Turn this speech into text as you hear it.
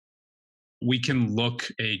we can look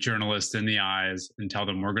a journalist in the eyes and tell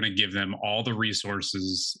them we're going to give them all the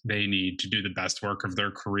resources they need to do the best work of their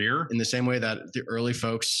career. In the same way that the early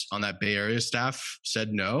folks on that Bay Area staff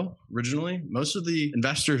said no originally, most of the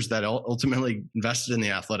investors that ultimately invested in The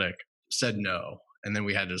Athletic said no. And then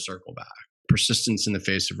we had to circle back. Persistence in the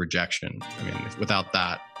face of rejection. I mean, without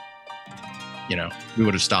that, we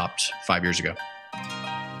would have stopped 5 years ago.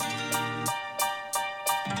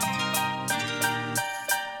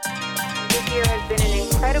 This year has been an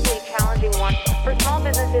incredibly challenging one for small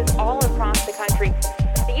businesses all across the country.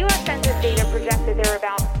 The U.S. Census data projects that there are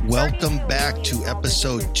about... Welcome back to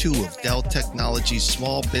episode 2 of Dell Technologies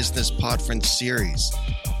Small Business Podference series.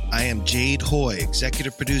 I am Jade Hoy,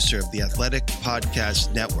 executive producer of the Athletic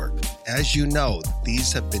Podcast Network. As you know,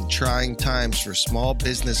 these have been trying times for small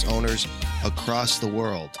business owners across the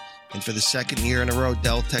world. And for the second year in a row,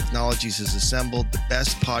 Dell Technologies has assembled the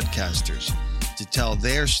best podcasters to tell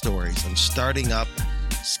their stories on starting up,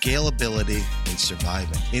 scalability, and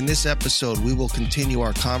surviving. In this episode, we will continue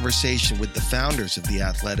our conversation with the founders of The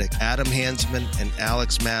Athletic, Adam Hansmann and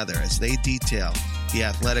Alex Mather, as they detail The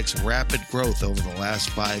Athletic's rapid growth over the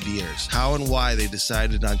last 5 years, how and why they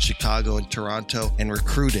decided on Chicago and Toronto, and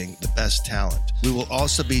recruiting the best talent. We will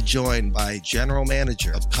also be joined by General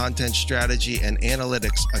Manager of Content Strategy and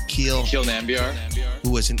Analytics, Akhil Nambiar,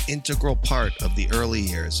 who was an integral part of the early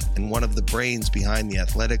years and one of the brains behind The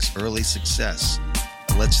Athletic's early success.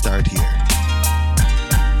 Let's start here.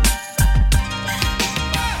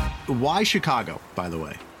 Why Chicago, by the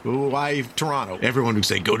way? Why Toronto? Everyone would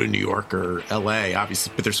say go to New York or LA,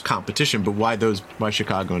 obviously, but there's competition. But why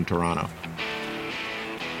Chicago and Toronto?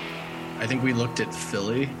 I think we looked at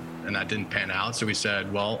Philly and that didn't pan out. So we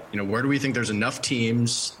said, well, where do we think there's enough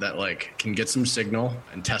teams that can get some signal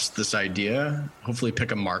and test this idea? Hopefully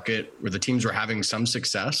pick a market where the teams were having some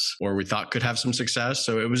success or we thought could have some success.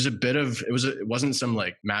 So it was it wasn't some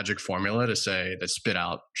magic formula to say that spit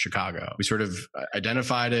out Chicago. We sort of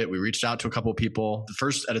identified it. We reached out to a couple of people. The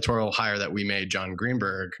first editorial hire that we made, John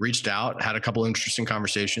Greenberg, reached out, had a couple interesting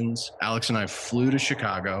conversations. Alex and I flew to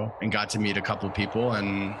Chicago and got to meet a couple of people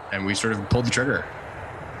and we sort of pulled the trigger.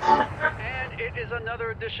 And it is another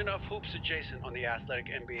edition of Hoops Adjacent on the Athletic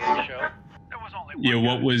NBA show. There was only one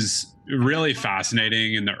what was really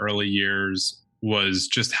fascinating in the early years was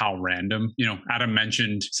just how random. Adam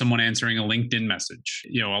mentioned someone answering a LinkedIn message.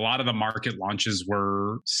 A lot of the market launches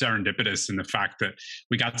were serendipitous in the fact that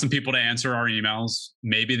we got some people to answer our emails.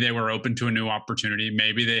 Maybe they were open to a new opportunity.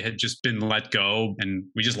 Maybe they had just been let go and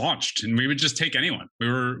we just launched and we would just take anyone. We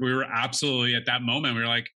were absolutely at that moment. We were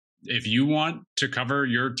like, if you want to cover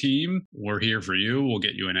your team, we're here for you. We'll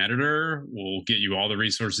get you an editor. We'll get you all the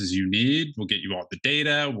resources you need. We'll get you all the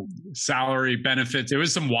data, salary, benefits. It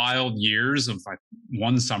was some wild years of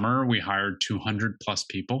one summer, we hired 200 plus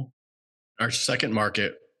people. Our second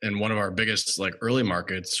market and one of our biggest early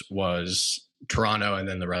markets was Toronto and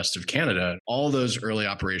then the rest of Canada. All those early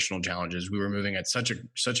operational challenges, we were moving at such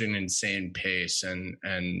an insane pace. And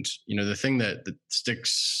the thing that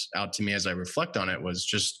sticks out to me as I reflect on it was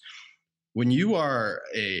just when you are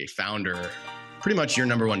a founder, pretty much your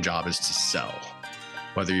number one job is to sell.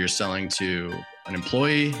 Whether you're selling to an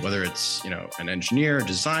employee, whether it's, an engineer, a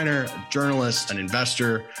designer, a journalist, an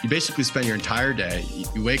investor, you basically spend your entire day,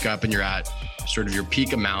 you wake up and you're at sort of your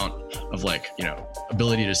peak amount of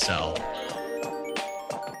ability to sell.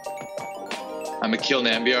 I'm Akhil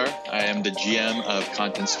Nambiar. I am the GM of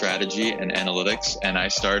Content Strategy and Analytics, and I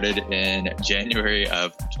started in January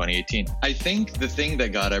of 2018. I think the thing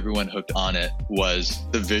that got everyone hooked on it was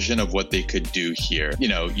the vision of what they could do here.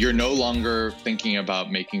 You're no longer thinking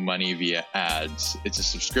about making money via ads. It's a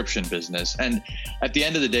subscription business. And at the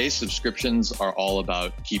end of the day, subscriptions are all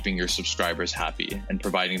about keeping your subscribers happy and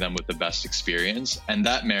providing them with the best experience. And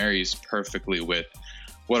that marries perfectly with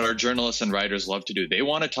what our journalists and writers love to do. They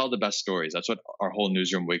want to tell the best stories. That's what our whole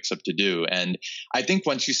newsroom wakes up to do. And I think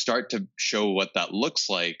once you start to show what that looks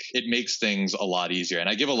like, it makes things a lot easier. And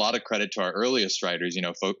I give a lot of credit to our earliest writers,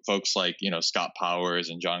 folks like, Scott Powers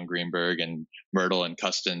and John Greenberg and Myrtle and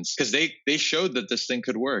Custins, because they showed that this thing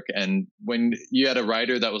could work. And when you had a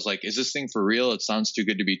writer that was like, is this thing for real? It sounds too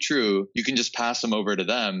good to be true. You can just pass them over to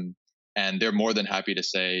them and they're more than happy to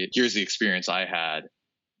say, here's the experience I had.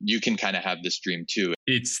 You can kind of have this dream too.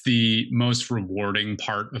 It's the most rewarding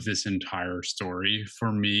part of this entire story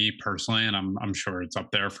for me personally, and I'm sure it's up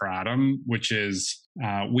there for Adam, which is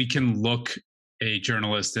we can look a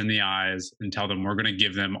journalist in the eyes and tell them we're going to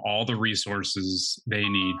give them all the resources they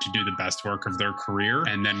need to do the best work of their career.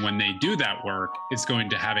 And then when they do that work, it's going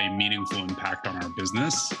to have a meaningful impact on our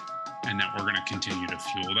business, and that we're going to continue to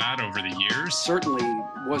fuel that over the years. Certainly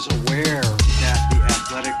was aware that The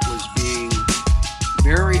Athletic was being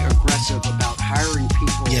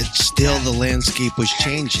Dale, the landscape was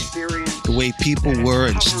changing. The way people were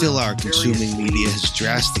and still are consuming media has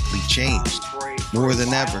drastically changed. More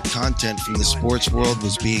than ever, content from the sports world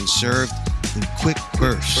was being served in quick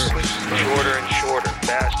bursts. Shorter and shorter,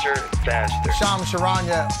 faster and faster. Shams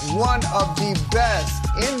Charania, one of the best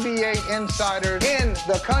NBA insiders in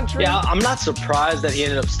the country. Yeah, I'm not surprised that he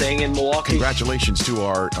ended up staying in Milwaukee. Congratulations to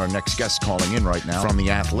our next guest calling in right now from The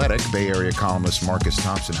Athletic, Bay Area columnist Marcus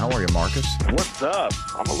Thompson. How are you, Marcus? What's up?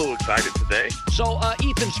 I'm a little excited today. So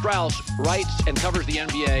Ethan Strauss writes and covers the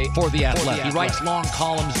NBA for The Athletic. He writes long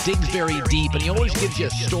columns, digs very deep, and he always gives you a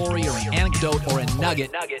story or an anecdote or a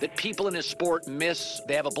nugget that people in his sport miss.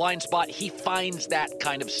 They have a blind spot. He finds that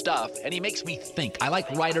kind of stuff, and he makes me think. I like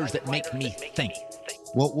writers that make me think.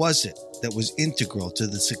 What was it that was integral to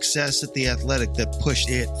the success at The Athletic that pushed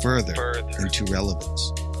it further into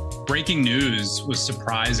relevance? Breaking news was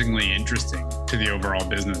surprisingly interesting to the overall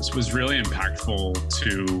business, was really impactful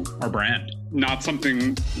to our brand. Not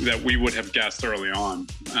something that we would have guessed early on.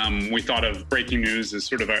 We thought of breaking news as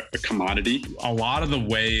sort of a commodity. A lot of the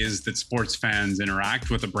ways that sports fans interact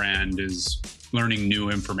with a brand is learning new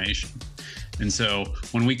information. And so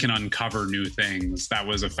when we can uncover new things, that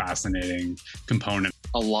was a fascinating component.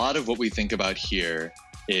 A lot of what we think about here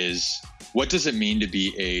is, what does it mean to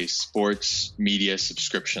be a sports media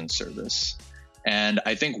subscription service? And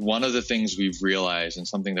I think one of the things we've realized, and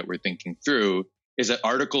something that we're thinking through, is that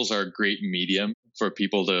articles are a great medium for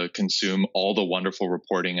people to consume all the wonderful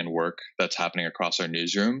reporting and work that's happening across our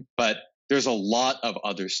newsroom. But there's a lot of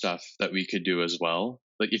other stuff that we could do as well.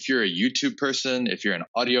 Like if you're a YouTube person, if you're an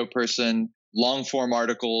audio person, long form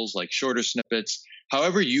articles, like shorter snippets,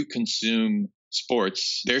 however you consume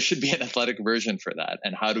sports, there should be an athletic version for that.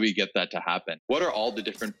 And how do we get that to happen? What are all the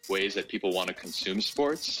different ways that people want to consume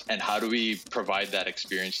sports? And how do we provide that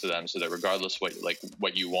experience to them so that regardless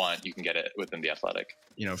what you want, you can get it within The Athletic?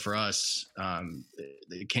 You know, for us,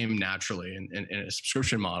 it came naturally in a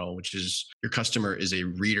subscription model, which is your customer is a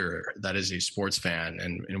reader that is a sports fan,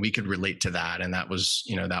 and we could relate to that. And that was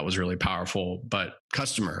really powerful. But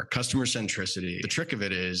customer centricity, the trick of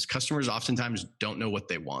it is customers oftentimes don't know what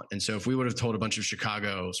they want. And so if we would have told a bunch of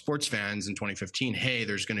Chicago sports fans in 2015, hey,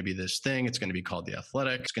 there's going to be this thing, it's going to be called The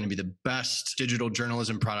Athletic, it's going to be the best digital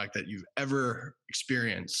journalism product that you've ever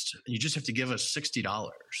experienced, you just have to give us $60.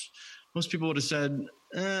 Most people would have said,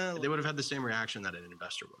 they would have had the same reaction that an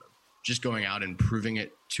investor would have. Just going out and proving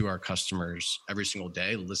it to our customers every single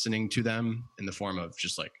day, listening to them in the form of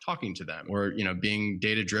just like talking to them, or, you know, being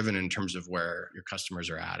data driven in terms of where your customers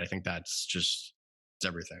are at. I think it's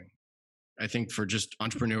everything. I think for just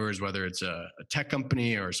entrepreneurs, whether it's a tech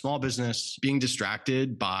company or a small business, being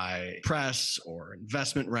distracted by press or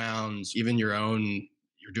investment rounds, even you're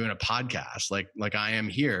doing a podcast like I am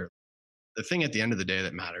here. The thing at the end of the day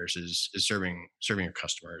that matters is serving your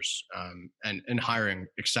customers and hiring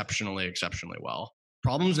exceptionally well.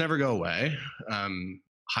 Problems never go away.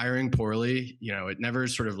 Hiring poorly, it never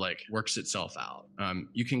sort of like works itself out.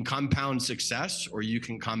 You can compound success, or you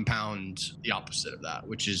can compound the opposite of that,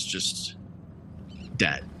 which is just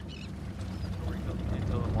dead.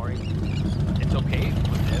 It's okay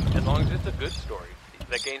with him as long as it's a good story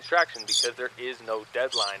that gains traction, because there is no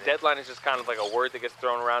deadline. Deadline is just kind of like a word that gets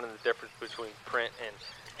thrown around in the difference between print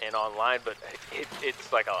and online, but it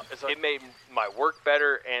made my work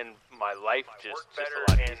better and my life just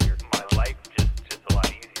a lot easier. My life just a lot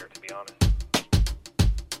easier, to be honest.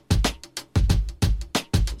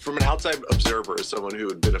 From an outside observer, as someone who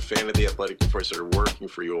had been a fan of The Athletic before I started working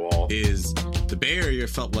for you all, is the Bay Area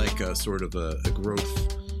felt like a sort of a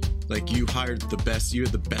growth. Like you had the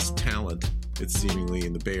best talent, it's seemingly,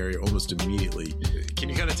 in the Bay Area almost immediately. Can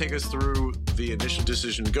you kind of take us through the initial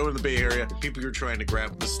decision to go to the Bay Area, the people you're trying to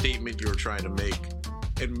grab, the statement you were trying to make,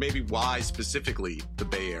 and maybe why specifically the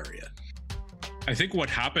Bay Area? I think what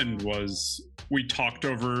happened was we talked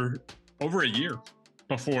over a year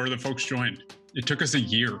before the folks joined. It took us a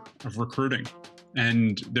year of recruiting.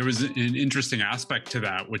 And there was an interesting aspect to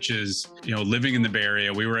that, which is, living in the Bay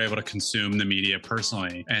Area, we were able to consume the media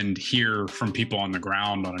personally and hear from people on the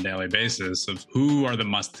ground on a daily basis of who are the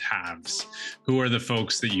must-haves, who are the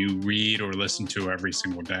folks that you read or listen to every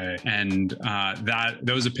single day. And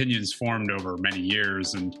those opinions formed over many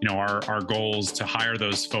years. And, our goals to hire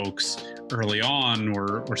those folks early on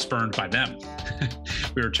were spurned by them.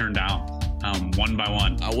 We were turned down one by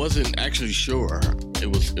one. I wasn't actually sure. It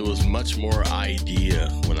was much more idea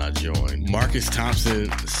when I joined. Marcus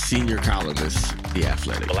Thompson, senior columnist, The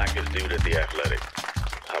Athletic. Blackest dude at The Athletic.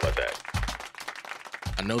 How about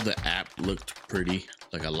that? I know the app looked pretty.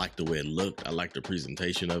 Like, I liked the way it looked. I liked the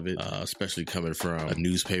presentation of it, especially coming from a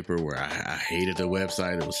newspaper where I hated the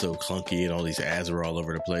website. It was so clunky and all these ads were all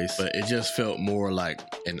over the place. But it just felt more like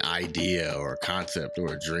an idea or a concept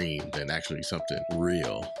or a dream than actually something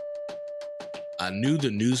real. I knew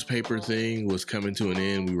the newspaper thing was coming to an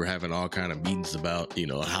end. We were having all kind of meetings about,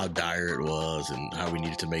 how dire it was and how we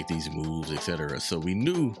needed to make these moves, etc. So we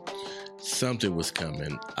knew something was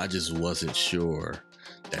coming. I just wasn't sure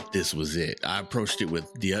that this was it. I approached it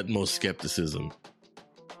with the utmost skepticism.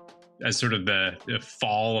 As sort of the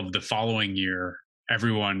fall of the following year,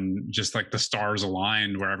 everyone just like the stars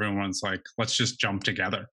aligned where everyone's like, let's just jump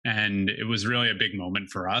together. And it was really a big moment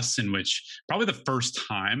for us, in which probably the first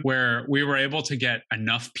time where we were able to get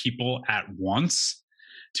enough people at once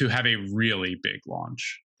to have a really big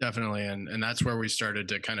launch. Definitely. And that's where we started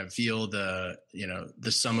to kind of feel the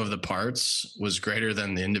sum of the parts was greater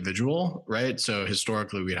than the individual, right? So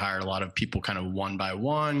historically, we'd hired a lot of people kind of one by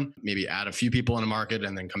one, maybe add a few people in a market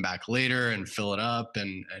and then come back later and fill it up.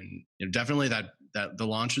 And definitely that the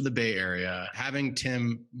launch of the Bay Area, having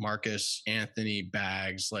Tim, Marcus, Anthony,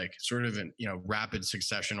 Bags, like sort of in, rapid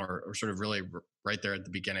succession or sort of really right there at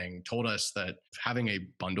the beginning, told us that having a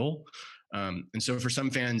bundle. And so for some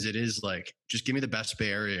fans, it is like, just give me the best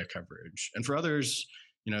Bay Area coverage. And for others,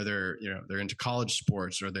 they're into college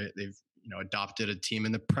sports, or they've adopted a team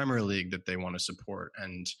in the Premier League that they want to support.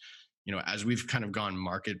 And, as we've kind of gone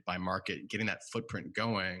market by market, getting that footprint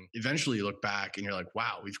going, eventually you look back and you're like,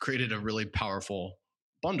 wow, we've created a really powerful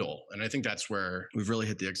bundle. And I think that's where we've really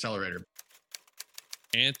hit the accelerator.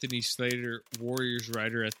 Anthony Slater, Warriors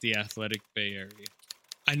writer at The Athletic Bay Area.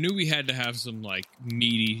 I knew we had to have some like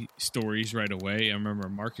meaty stories right away. I remember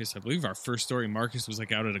Marcus, I believe our first story, Marcus was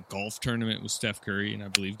like out at a golf tournament with Steph Curry, and I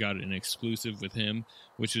believe got an exclusive with him,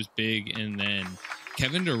 which was big. And then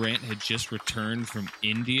Kevin Durant had just returned from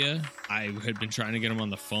India. I had been trying to get him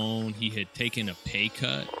on the phone. He had taken a pay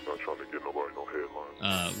cut.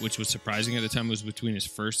 Which was surprising at the time. It was between his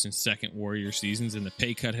first and second Warrior seasons, and the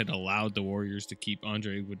pay cut had allowed the Warriors to keep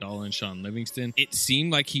Andre Iguodala and Sean Livingston. It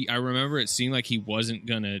seemed like he wasn't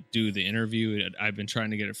going to do the interview. I've been trying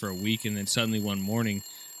to get it for a week, and then suddenly one morning,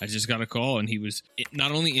 I just got a call, and he was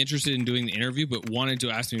not only interested in doing the interview, but wanted to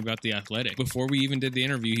ask me about The Athletic. Before we even did the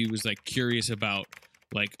interview, he was like curious about,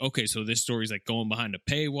 like, okay, so this story's like going behind a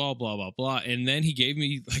paywall, blah, blah, blah. And then he gave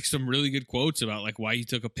me like some really good quotes about like why he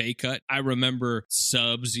took a pay cut. I remember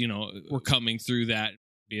subs, were coming through that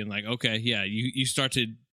being like, okay, yeah, you start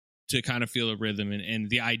to kind of feel a rhythm. And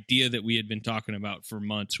the idea that we had been talking about for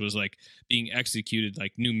months was like being executed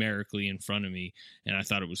like numerically in front of me. And I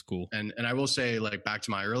thought it was cool. And I will say, like, back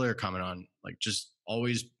to my earlier comment on like just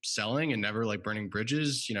always selling and never like burning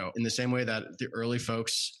bridges, in the same way that the early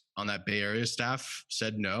folks on that Bay Area staff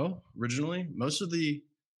said no originally. Most of the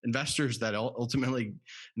investors that ultimately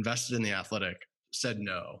invested in The Athletic said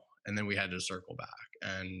no. And then we had to circle back.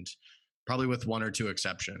 And probably with one or two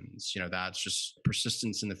exceptions, that's just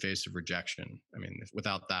persistence in the face of rejection. I mean,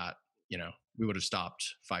 without that, we would have stopped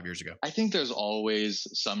 5 years ago. I think there's always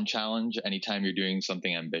some challenge anytime you're doing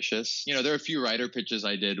something ambitious. There are a few writer pitches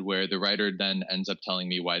I did where the writer then ends up telling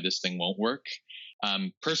me why this thing won't work.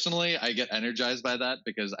 Personally, I get energized by that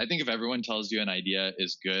because I think if everyone tells you an idea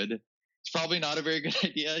is good, it's probably not a very good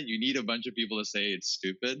idea. You need a bunch of people to say it's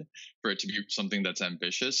stupid for it to be something that's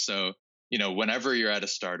ambitious. So, whenever you're at a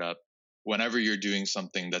startup, whenever you're doing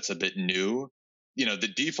something that's a bit new,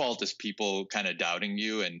 the default is people kind of doubting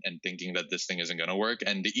you and thinking that this thing isn't going to work.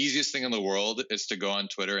 And the easiest thing in the world is to go on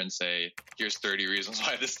Twitter and say, here's 30 reasons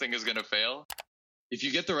why this thing is going to fail. If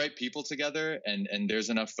you get the right people together and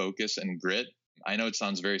there's enough focus and grit, I know it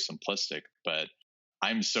sounds very simplistic, but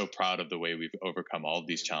I'm so proud of the way we've overcome all of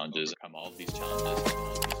these challenges.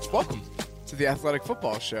 Welcome to the Athletic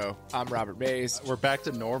Football Show. I'm Robert Mays. We're back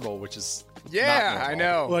to normal, which is I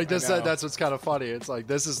know. Like that's what's kind of funny. It's like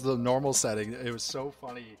this is the normal setting. It was so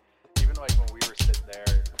funny, even like when we were sitting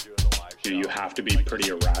there doing the live show. You have to be pretty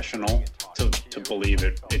irrational to believe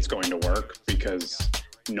it's going to work, because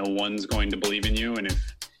no one's going to believe in you, and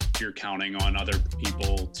if you're counting on other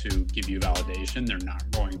people to give you validation, they're not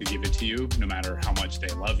going to give it to you, no matter how much they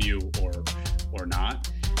love you or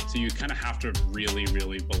not. So you kind of have to really,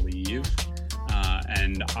 really believe.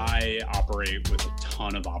 And I operate with a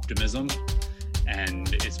ton of optimism,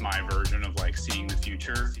 and it's my version of like seeing the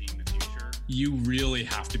future. You really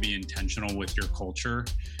have to be intentional with your culture.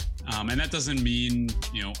 And that doesn't mean,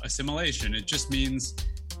 assimilation. It just means,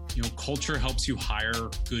 culture helps you hire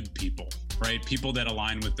good people, right? People that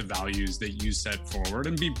align with the values that you set forward,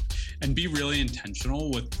 and be really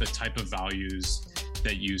intentional with the type of values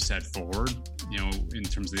that you set forward. In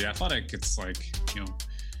terms of The Athletic, it's like,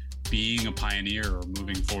 being a pioneer or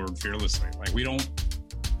moving forward fearlessly. Like, we don't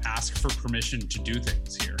ask for permission to do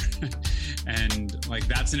things here. And like,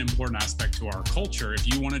 that's an important aspect to our culture.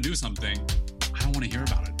 If you want to do something, I don't want to hear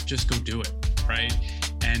about it. Just go do it, right?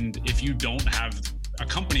 And if you don't have a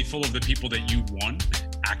company full of the people that you want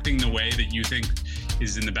acting the way that you think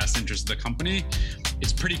is in the best interest of the company,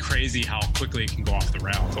 it's pretty crazy how quickly it can go off the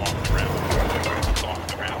rails, go off the rails, go off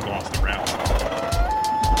the rails, go off the rails.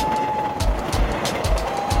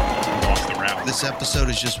 This episode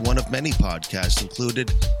is just one of many podcasts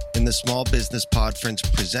included in the Small Business Podference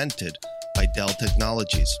presented by Dell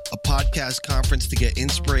Technologies, a podcast conference to get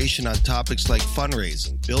inspiration on topics like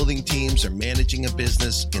fundraising, building teams, or managing a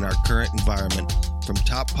business in our current environment from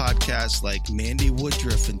top podcasts like Mandy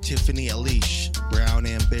Woodruff and Tiffany Elish, Brown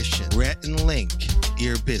Ambition, Rhett and Link,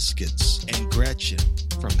 Ear Biscuits, and Gretchen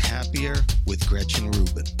from Happier with Gretchen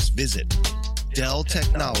Rubens. Visit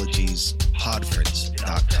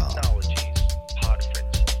DellTechnologiesPodference.com.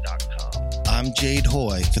 I'm Jade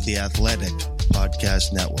Hoy for the Athletic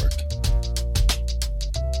Podcast Network.